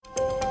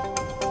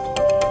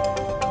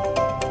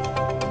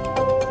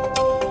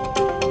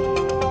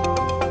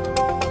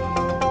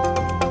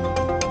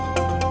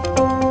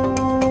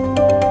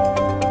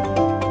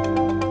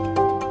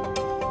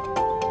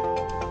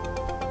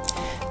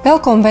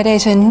Welkom bij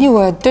deze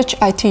nieuwe Dutch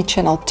IT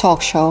Channel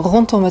talkshow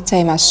rondom het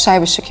thema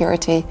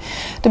cybersecurity.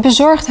 De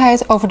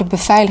bezorgdheid over de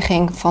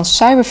beveiliging van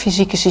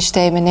cyberfysieke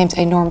systemen neemt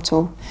enorm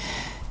toe.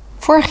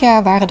 Vorig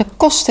jaar waren de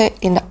kosten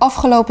in de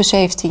afgelopen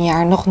 17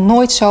 jaar nog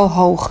nooit zo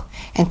hoog.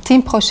 En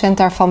 10%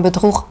 daarvan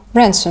bedroeg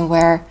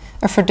ransomware,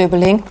 een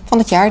verdubbeling van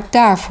het jaar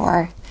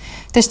daarvoor.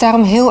 Het is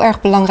daarom heel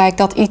erg belangrijk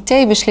dat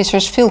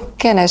IT-beslissers veel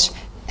kennis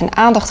en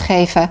aandacht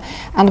geven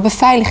aan de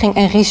beveiliging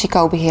en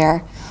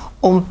risicobeheer.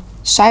 Om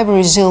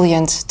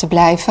cyber-resilient te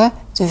blijven,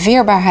 de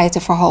weerbaarheid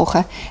te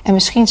verhogen en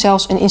misschien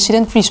zelfs een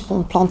incident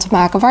response plan te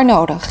maken waar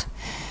nodig.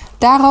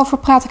 Daarover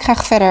praat ik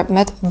graag verder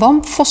met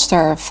Wam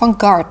Foster van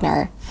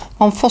Gartner.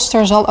 Wam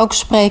Foster zal ook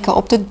spreken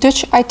op de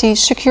Dutch IT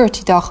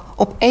Security Dag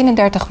op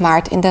 31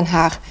 maart in Den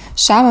Haag,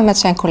 samen met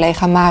zijn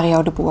collega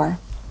Mario de Boer.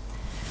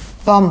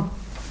 Wam,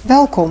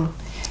 welkom.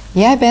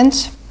 Jij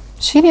bent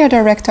Senior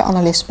Director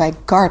Analyst bij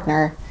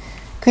Gartner.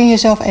 Kun je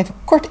jezelf even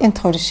kort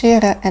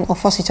introduceren en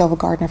alvast iets over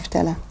Gartner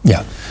vertellen?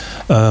 Ja,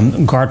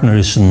 Gartner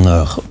is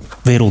een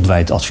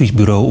wereldwijd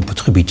adviesbureau op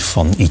het gebied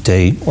van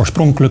IT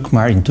oorspronkelijk,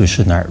 maar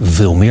intussen naar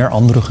veel meer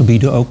andere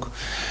gebieden ook.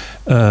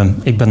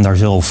 Ik ben daar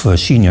zelf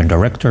Senior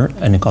Director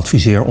en ik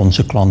adviseer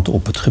onze klanten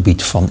op het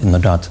gebied van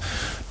inderdaad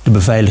de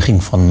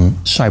beveiliging van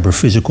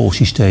cyber-physical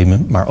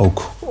systemen, maar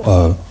ook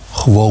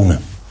gewone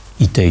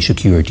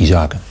IT-security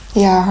zaken.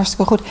 Ja,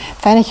 hartstikke goed.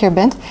 Fijn dat je er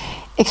bent.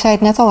 Ik zei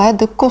het net al,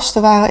 de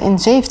kosten waren in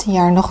 17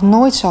 jaar nog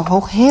nooit zo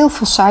hoog. Heel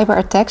veel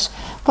cyberattacks.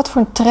 Wat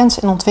voor trends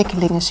en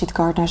ontwikkelingen ziet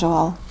Gartner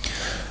zoal?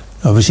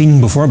 Nou, we zien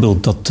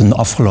bijvoorbeeld dat in de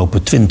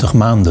afgelopen 20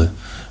 maanden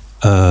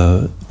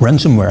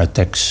ransomware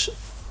attacks,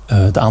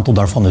 het aantal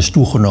daarvan is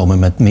toegenomen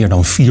met meer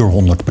dan 400%.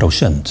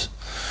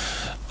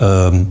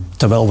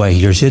 Terwijl wij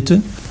hier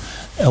zitten,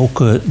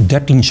 elke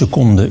 13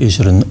 seconden is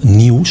er een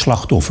nieuw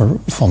slachtoffer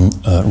van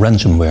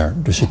ransomware.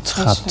 Dus het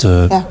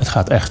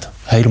gaat echt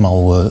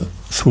helemaal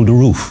through the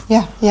roof.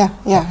 Ja,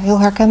 heel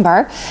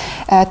herkenbaar.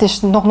 Het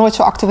is nog nooit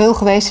zo actueel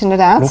geweest,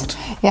 inderdaad. Klopt.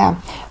 Ja.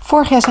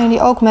 Vorig jaar zijn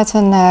jullie ook met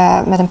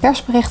een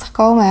persbericht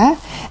gekomen. Hè?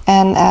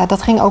 En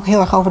dat ging ook heel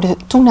erg over de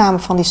toename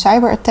van die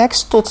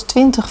cyberattacks. Tot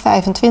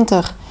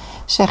 2025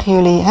 zeggen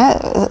jullie,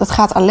 het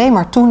gaat alleen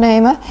maar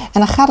toenemen. En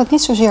dan gaat het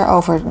niet zozeer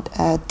over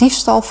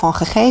diefstal van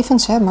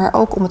gegevens, maar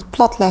ook om het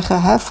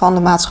platleggen van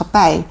de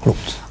maatschappij.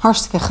 Klopt.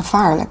 Hartstikke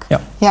gevaarlijk.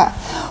 Ja.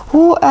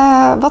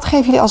 Wat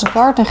geven jullie als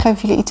Gartner,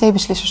 geven jullie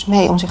IT-beslissers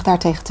mee om zich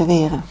daartegen te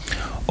weren?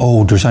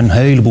 Er zijn een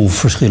heleboel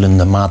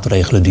verschillende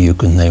maatregelen die je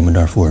kunt nemen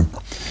daarvoor.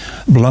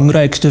 Het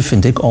belangrijkste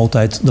vind ik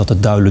altijd dat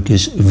het duidelijk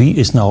is wie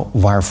is nou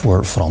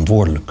waarvoor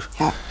verantwoordelijk.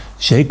 Ja.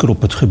 Zeker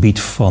op het gebied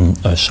van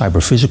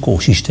cyber-physical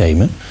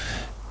systemen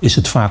is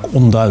het vaak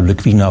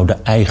onduidelijk wie nou de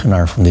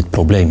eigenaar van dit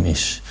probleem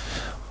is.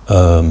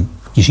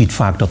 Je ziet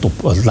vaak dat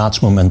op het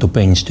laatste moment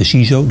opeens de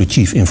CISO, de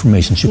Chief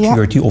Information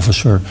Security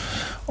Officer,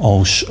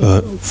 als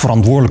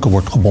verantwoordelijke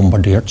wordt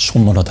gebombardeerd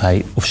zonder dat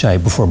hij of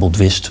zij bijvoorbeeld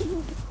wist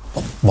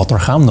wat er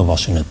gaande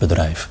was in het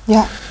bedrijf.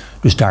 Ja.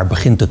 Dus daar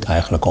begint het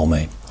eigenlijk al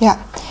mee. Ja,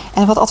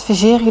 en wat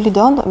adviseren jullie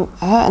dan?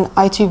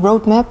 Een IT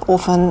roadmap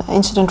of een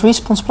incident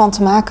response plan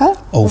te maken?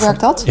 Hoe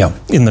werkt dat? Ja,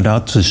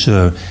 inderdaad. Dus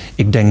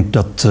ik denk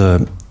dat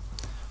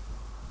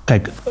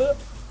kijk,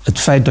 het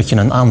feit dat je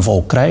een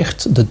aanval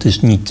krijgt, dat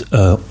is niet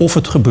of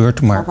het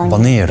gebeurt, maar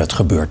wanneer het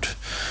gebeurt.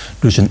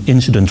 Dus een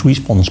incident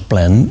response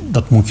plan,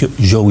 dat moet je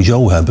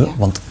sowieso hebben,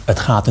 want het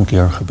gaat een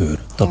keer gebeuren.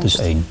 Dat is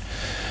één.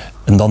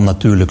 En dan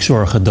natuurlijk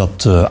zorgen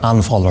dat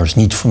aanvallers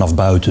niet vanaf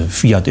buiten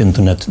via het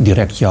internet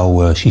direct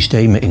jouw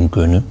systemen in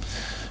kunnen.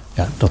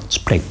 Ja, dat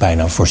spreekt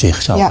bijna voor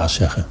zich, zou ik wel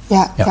zeggen.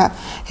 Ja,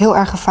 heel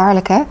erg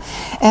gevaarlijk, hè?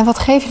 En wat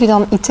geven jullie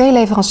dan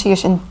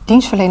IT-leveranciers en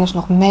dienstverleners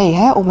nog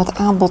mee om het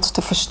aanbod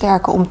te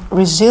versterken, om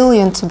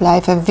resilient te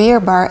blijven,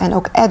 weerbaar en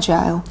ook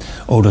agile?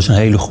 Dat is een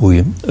hele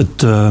goeie.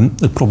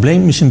 Het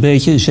probleem is een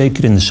beetje,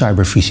 zeker in de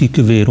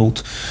cyberfysieke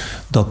wereld,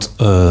 dat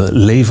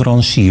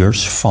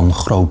leveranciers van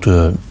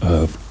grote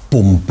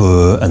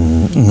pompen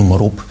en noem maar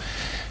op,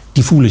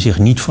 die voelen zich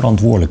niet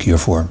verantwoordelijk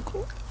hiervoor.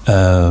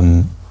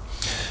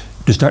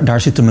 Dus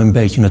daar zit hem een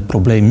beetje het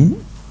probleem.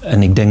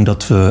 En ik denk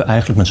dat we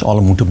eigenlijk met z'n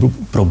allen moeten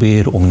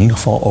proberen om in ieder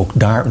geval ook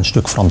daar een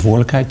stuk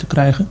verantwoordelijkheid te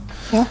krijgen.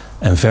 Ja.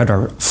 En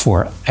verder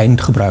voor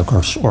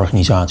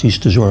eindgebruikersorganisaties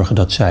te zorgen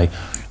dat zij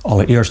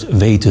allereerst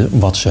weten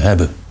wat ze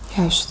hebben.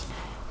 Juist.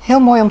 Heel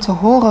mooi om te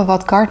horen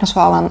wat Gartner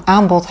zoal aan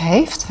aanbod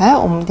heeft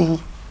om die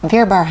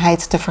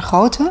weerbaarheid te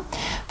vergroten.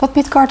 Wat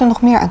biedt Gartner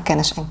nog meer aan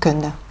kennis en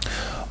kunde?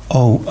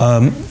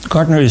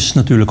 Gartner is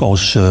natuurlijk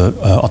als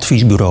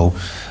adviesbureau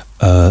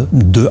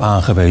de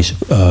aangewezen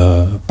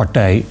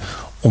partij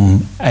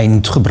om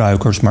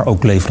eindgebruikers, maar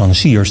ook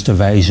leveranciers te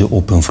wijzen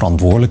op hun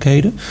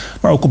verantwoordelijkheden.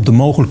 Maar ook op de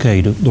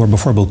mogelijkheden door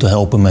bijvoorbeeld te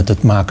helpen met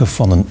het maken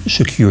van een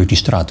security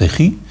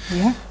strategie.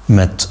 Ja.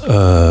 Met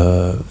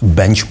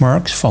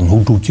benchmarks van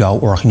hoe doet jouw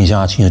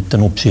organisatie het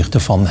ten opzichte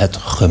van het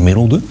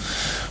gemiddelde.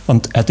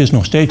 Want het is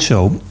nog steeds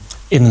zo,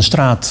 in een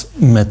straat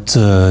met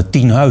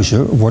 10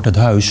 huizen wordt het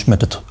huis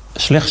met het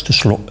slechtste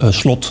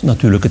slot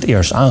natuurlijk het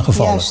eerst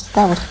aangevallen. Juist,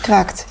 daar wordt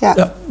gekraakt. Ja.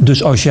 Ja,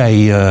 dus als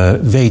jij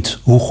weet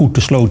hoe goed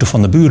de sloten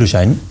van de buren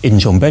zijn in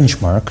zo'n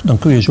benchmark, dan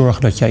kun je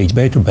zorgen dat jij iets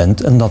beter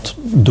bent en dat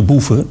de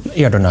boeven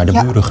eerder naar de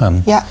buren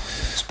gaan. Ja,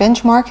 dus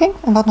benchmarking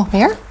en wat nog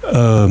meer?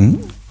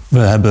 We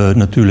hebben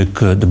natuurlijk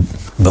de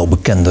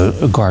welbekende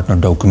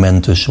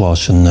Gartner-documenten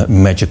zoals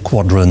een Magic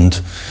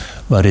Quadrant,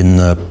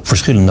 waarin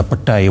verschillende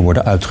partijen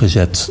worden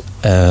uitgezet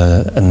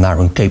en naar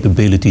hun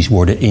capabilities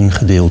worden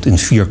ingedeeld in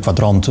 4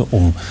 kwadranten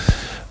om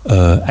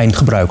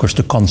eindgebruikers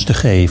de kans te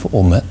geven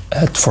om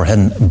het voor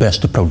hen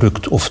beste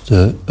product of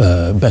de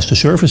beste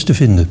service te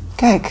vinden.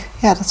 Kijk,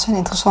 ja, dat zijn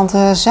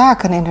interessante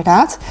zaken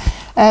inderdaad.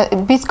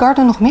 Biedt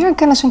Gartner nog meer aan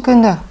kennis en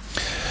kunde?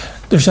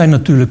 Er zijn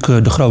natuurlijk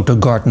de grote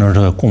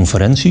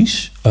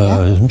Gartner-conferenties,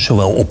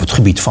 zowel op het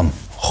gebied van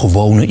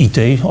gewone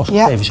IT, als ik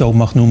het even zo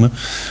mag noemen,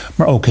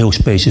 maar ook heel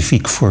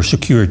specifiek voor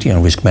security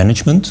en risk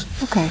management.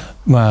 Okay.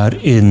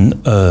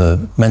 Waarin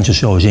mensen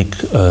zoals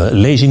ik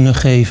lezingen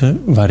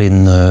geven,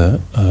 waarin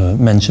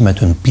mensen met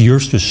hun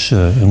peers, dus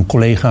hun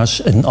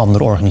collega's en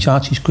andere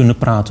organisaties kunnen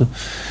praten.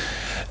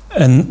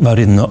 En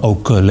waarin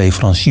ook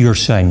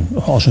leveranciers zijn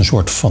als een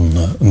soort van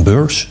een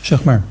beurs,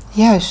 zeg maar.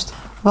 Juist.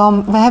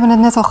 We hebben het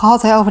net al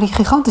gehad over die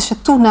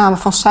gigantische toename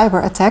van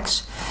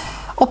cyberattacks.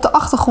 Op de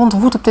achtergrond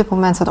woedt op dit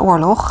moment een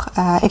oorlog.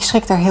 Ik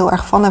schrik daar heel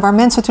erg van. En waar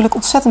mensen natuurlijk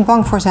ontzettend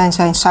bang voor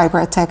zijn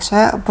cyberattacks.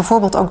 Hè?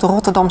 Bijvoorbeeld ook de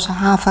Rotterdamse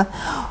haven.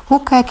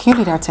 Hoe kijken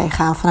jullie daar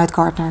tegenaan vanuit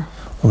Gartner?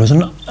 Dat is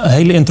een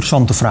hele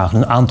interessante vraag.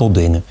 Een aantal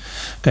dingen.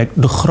 Kijk,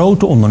 de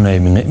grote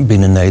ondernemingen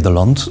binnen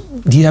Nederland,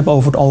 die hebben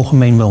over het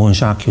algemeen wel hun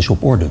zaakjes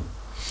op orde.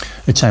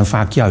 Het zijn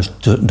vaak juist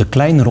de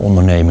kleinere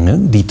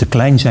ondernemingen die te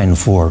klein zijn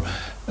voor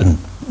een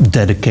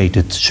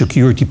dedicated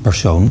security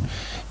persoon,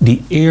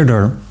 die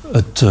eerder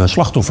het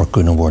slachtoffer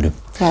kunnen worden.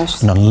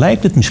 Juist. En dan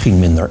lijkt het misschien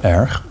minder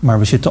erg, maar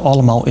we zitten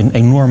allemaal in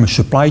enorme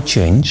supply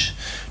chains.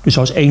 Dus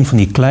als een van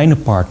die kleine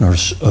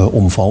partners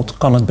omvalt,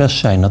 kan het best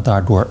zijn dat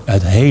daardoor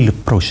het hele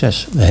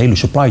proces, de hele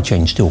supply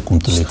chain stil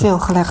komt te liggen.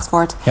 Stilgelegd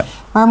wordt. Ja.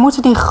 Maar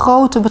moeten die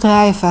grote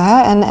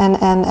bedrijven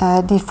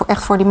die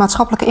echt voor die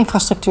maatschappelijke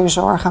infrastructuur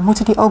zorgen,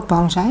 moeten die ook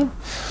bang zijn?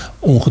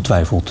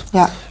 Ongetwijfeld.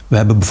 Ja. We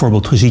hebben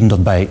bijvoorbeeld gezien dat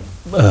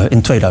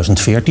in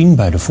 2014,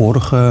 bij de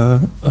vorige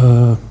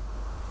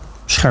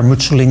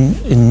schermutseling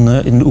in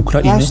de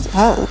Oekraïne. Juist,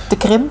 de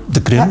Krim.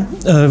 De Krim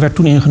werd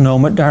toen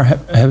ingenomen. Daar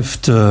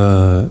heeft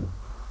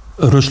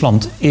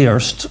Rusland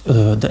eerst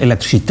de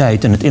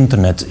elektriciteit en het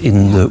internet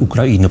in de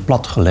Oekraïne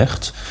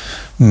platgelegd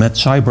met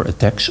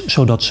cyberattacks,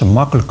 zodat ze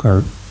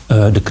makkelijker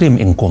de Krim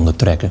in konden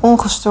trekken.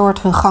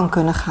 Ongestoord hun gang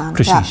kunnen gaan.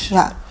 Precies.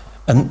 Ja.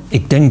 En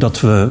ik denk dat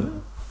we,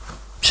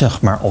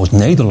 zeg maar als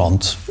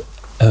Nederland,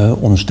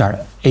 ons daar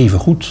even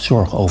goed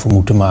zorgen over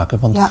moeten maken.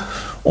 Want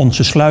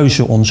onze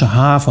sluizen, onze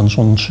havens,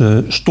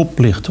 onze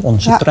stoplichten,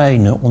 onze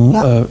treinen,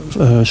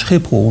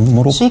 Schiphol, noem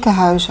maar op.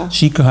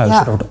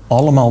 Ziekenhuizen worden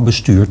allemaal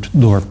bestuurd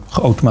door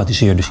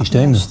geautomatiseerde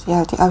systemen.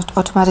 Ja, die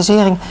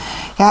automatisering.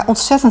 Ja,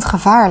 ontzettend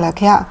gevaarlijk.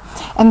 Ja.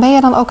 En ben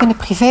je dan ook in de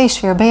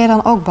privésfeer, ben je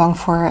dan ook bang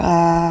voor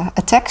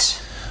attacks?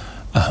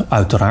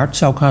 Uiteraard,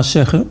 zou ik haast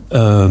zeggen.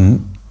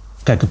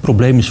 Kijk, het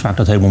probleem is vaak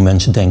dat helemaal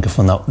mensen denken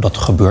van, nou, dat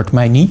gebeurt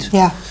mij niet.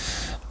 Ja.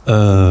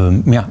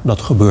 Maar ja,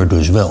 dat gebeurt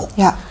dus wel.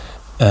 Ja.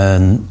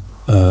 En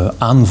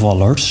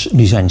aanvallers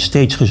die zijn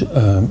steeds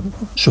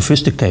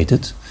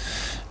sophisticated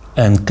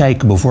en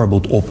kijken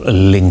bijvoorbeeld op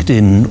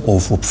LinkedIn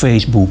of op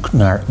Facebook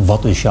naar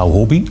wat is jouw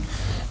hobby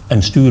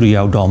en sturen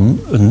jou dan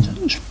een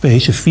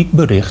specifiek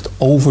bericht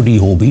over die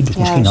hobby. Dus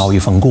misschien hou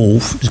je van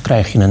golf, dus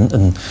krijg je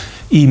een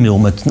e-mail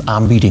met een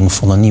aanbieding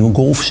van een nieuwe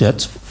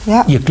golfset.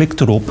 Ja. Je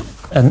klikt erop.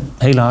 En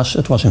helaas,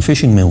 het was een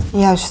phishingmail.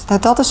 Juist,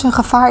 dat is een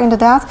gevaar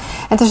inderdaad. En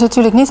het is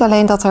natuurlijk niet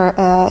alleen dat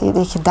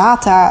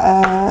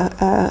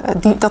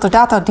er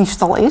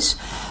datadiefstal is,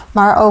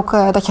 maar ook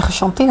dat je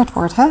gechanteerd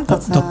wordt. Hè?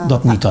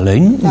 Dat niet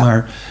alleen,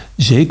 maar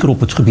zeker op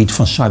het gebied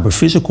van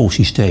cyber-physical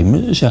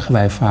systemen zeggen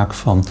wij vaak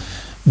van,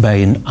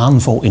 bij een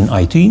aanval in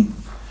IT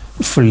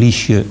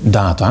verlies je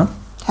data.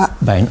 Ja.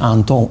 Bij een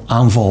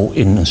aanval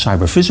in een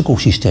cyber-physical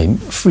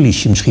systeem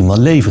verlies je misschien wel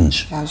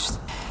levens.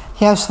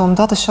 Juist, want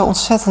dat is zo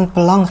ontzettend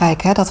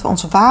belangrijk. Hè? Dat we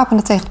ons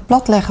wapenen tegen het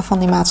plat leggen van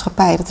die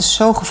maatschappij. Dat is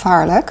zo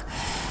gevaarlijk.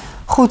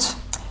 Goed,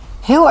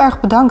 heel erg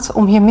bedankt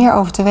om hier meer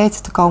over te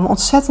weten te komen.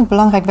 Ontzettend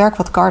belangrijk werk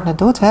wat Gartner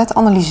doet. Hè? Het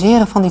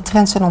analyseren van die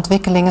trends en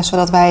ontwikkelingen,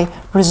 zodat wij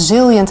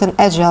resilient en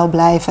agile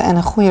blijven en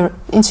een goede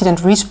incident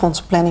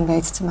response planning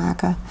weten te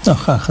maken. Nou,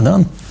 graag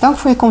gedaan. Dank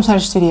voor je komst naar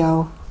de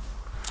studio.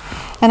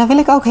 En dan wil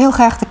ik ook heel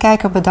graag de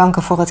kijker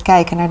bedanken voor het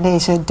kijken naar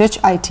deze Dutch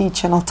IT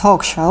Channel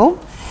Talkshow.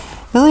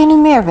 Wil je nu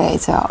meer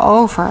weten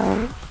over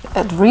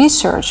het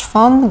research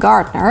van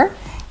Gartner?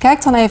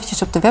 Kijk dan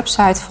eventjes op de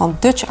website van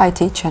Dutch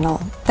IT Channel.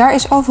 Daar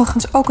is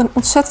overigens ook een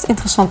ontzettend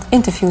interessant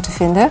interview te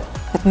vinden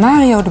met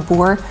Mario de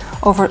Boer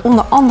over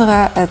onder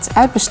andere het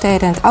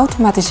uitbesteden en het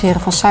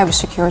automatiseren van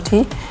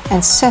cybersecurity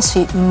en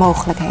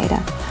sessiemogelijkheden.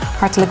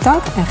 Hartelijk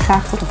dank en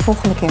graag tot de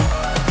volgende keer.